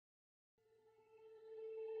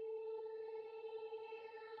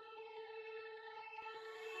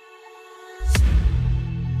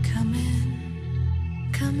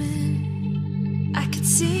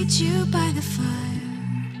seat you by the fire.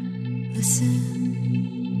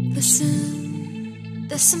 Listen, listen,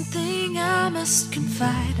 there's something I must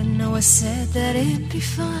confide. I know I said that it'd be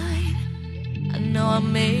fine. I know I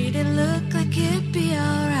made it look like it'd be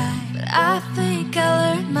alright, but I think I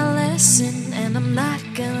learned my lesson, and I'm not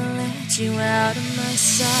gonna let you out of my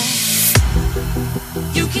sight.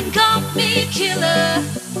 You can call me killer,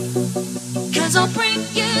 'cause I'll bring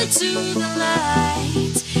you to the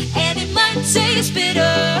light. And it might taste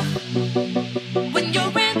bitter when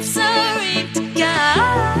you're answering to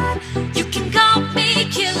God. You can call me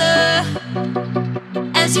killer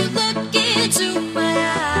as you look into my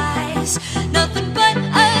eyes. Nothing but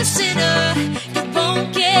a sinner. You won't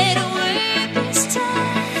get away this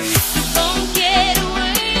time. You won't get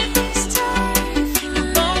away this time. You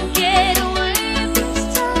won't get away this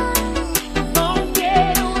time. You won't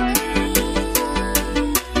get away.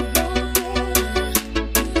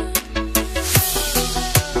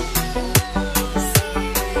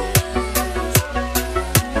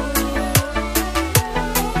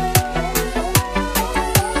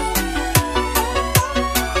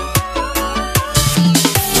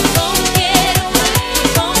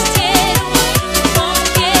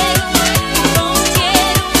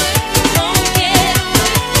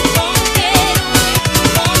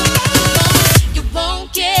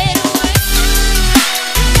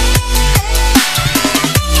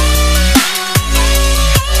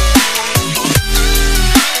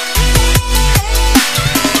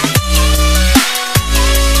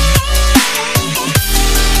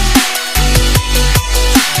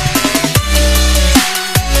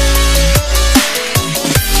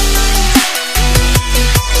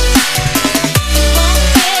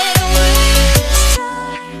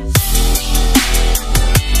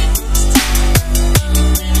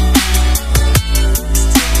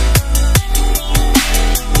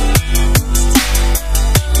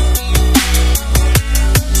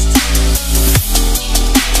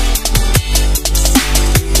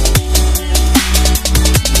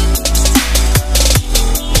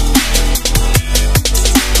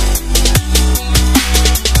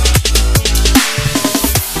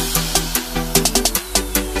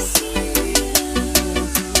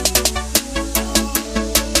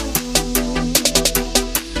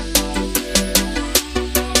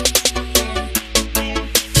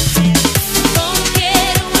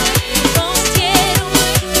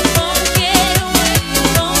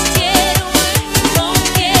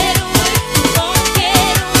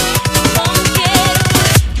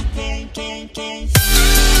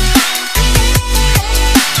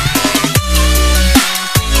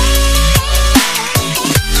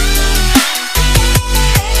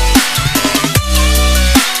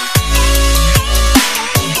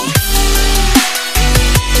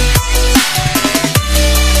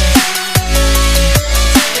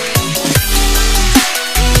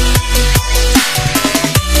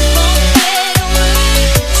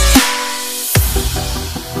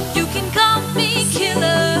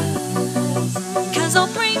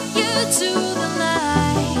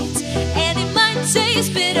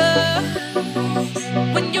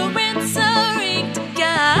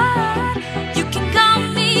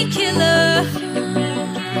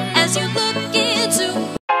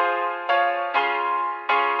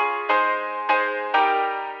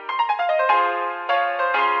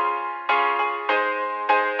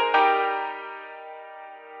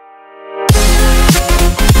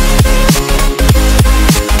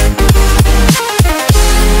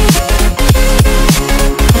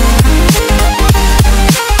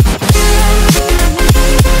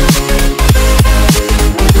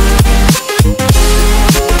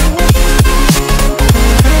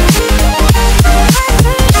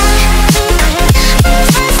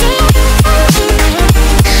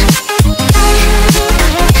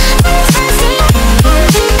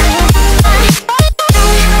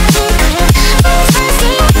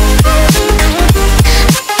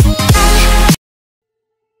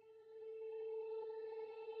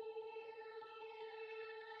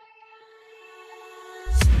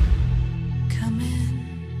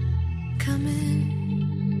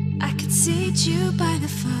 Seat you by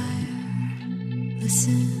the fire.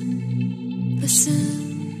 Listen,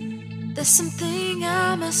 listen, there's something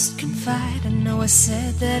I must confide. I know I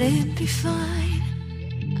said that it'd be fine.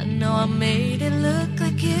 I know I made it look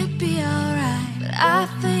like it'd be alright, but I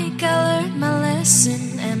think I learned my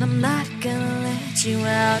lesson, and I'm not gonna let you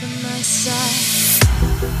out of my sight.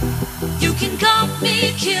 You can call me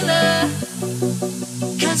killer,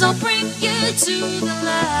 'cause I'll bring you to the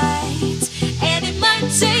light. And it might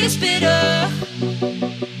taste bitter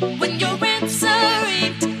when